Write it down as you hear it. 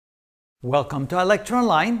Welcome to Algebra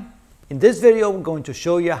Online. In this video, we're going to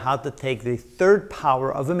show you how to take the third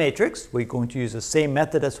power of a matrix. We're going to use the same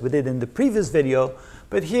method as we did in the previous video,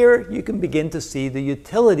 but here you can begin to see the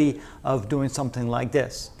utility of doing something like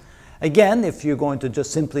this. Again, if you're going to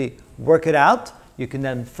just simply work it out, you can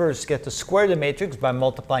then first get the square of the matrix by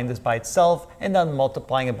multiplying this by itself and then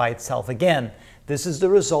multiplying it by itself again. This is the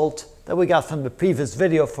result that we got from the previous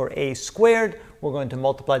video for a squared. We're going to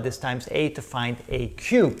multiply this times a to find a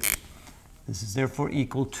cubed. This is therefore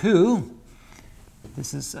equal to,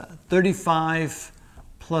 this is 35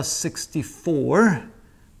 plus 64.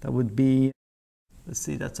 That would be, let's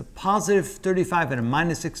see, that's a positive 35 and a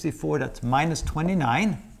minus 64. That's minus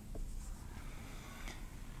 29.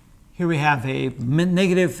 Here we have a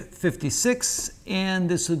negative 56, and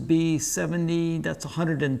this would be 70. That's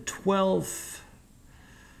 112.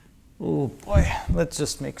 Oh boy, let's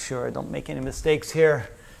just make sure I don't make any mistakes here.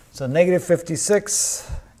 So negative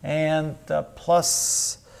 56. And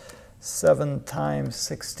plus 7 times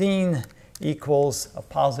 16 equals a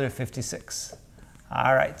positive 56.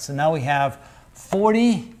 All right, so now we have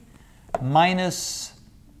 40 minus,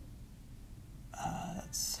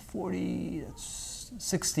 that's 40, that's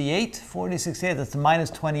 68, 40, 68, that's a minus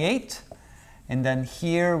 28. And then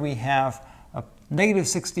here we have a negative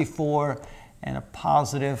 64 and a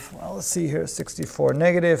positive, well, let's see here, 64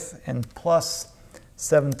 negative and plus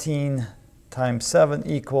 17 times 7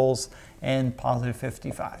 equals and positive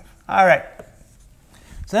 55. All right,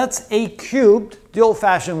 so that's a cubed the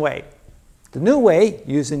old-fashioned way. The new way,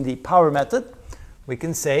 using the power method, we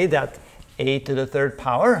can say that a to the third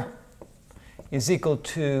power is equal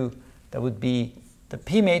to, that would be the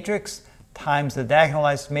P matrix times the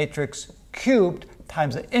diagonalized matrix cubed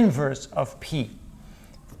times the inverse of P.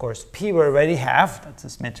 Of course, P we already have, that's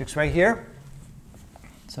this matrix right here.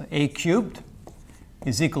 So a cubed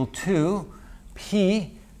is equal to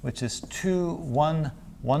P, which is 2, 1,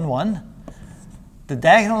 1, 1. The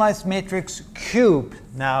diagonalized matrix cubed,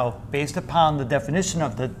 now based upon the definition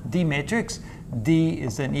of the D matrix, D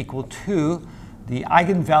is then equal to the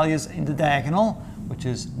eigenvalues in the diagonal, which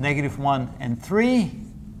is negative 1 and 3.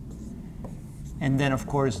 And then, of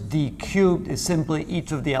course, D cubed is simply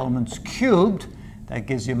each of the elements cubed. That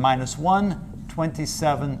gives you minus 1,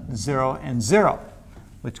 27, 0, and 0,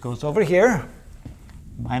 which goes over here.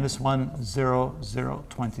 Minus 1, 0, 0,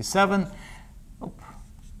 27. Oh,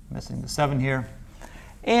 missing the 7 here.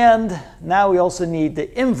 And now we also need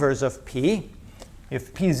the inverse of P.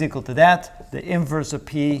 If P is equal to that, the inverse of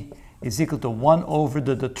P is equal to 1 over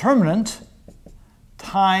the determinant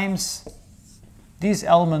times these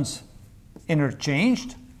elements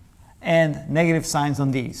interchanged and negative signs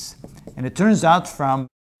on these. And it turns out from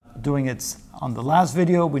doing it on the last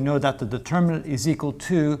video, we know that the determinant is equal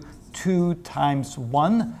to 2 times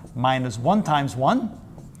 1 minus 1 times 1,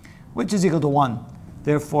 which is equal to 1.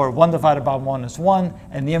 Therefore, 1 divided by 1 is 1,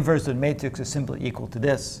 and the inverse of the matrix is simply equal to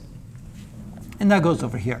this. And that goes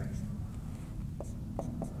over here.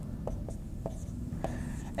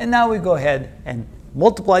 And now we go ahead and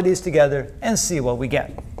multiply these together and see what we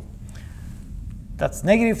get. That's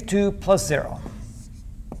negative 2 plus 0.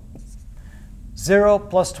 0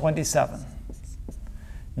 plus 27.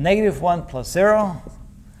 Negative 1 plus 0.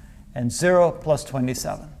 And 0 plus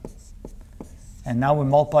 27. And now we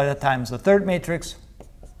multiply that times the third matrix.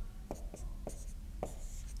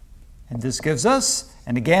 And this gives us,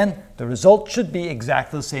 and again, the result should be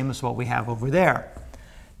exactly the same as what we have over there.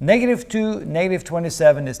 Negative 2, negative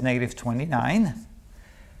 27 is negative 29.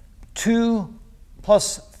 2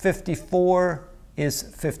 plus 54 is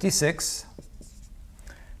 56.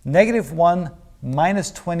 Negative 1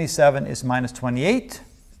 minus 27 is minus 28.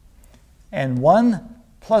 And 1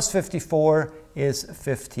 plus 54 is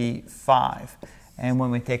 55. And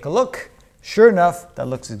when we take a look, sure enough, that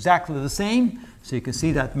looks exactly the same. So you can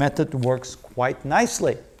see that method works quite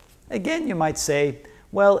nicely. Again, you might say,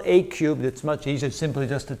 well, a cubed, it's much easier simply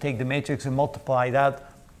just to take the matrix and multiply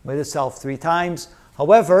that with itself 3 times.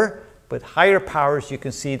 However, with higher powers, you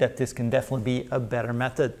can see that this can definitely be a better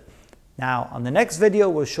method. Now, on the next video,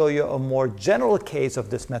 we'll show you a more general case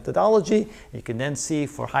of this methodology. You can then see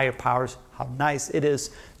for higher powers how nice it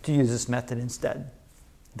is to use this method instead.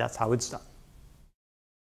 That's how it's done.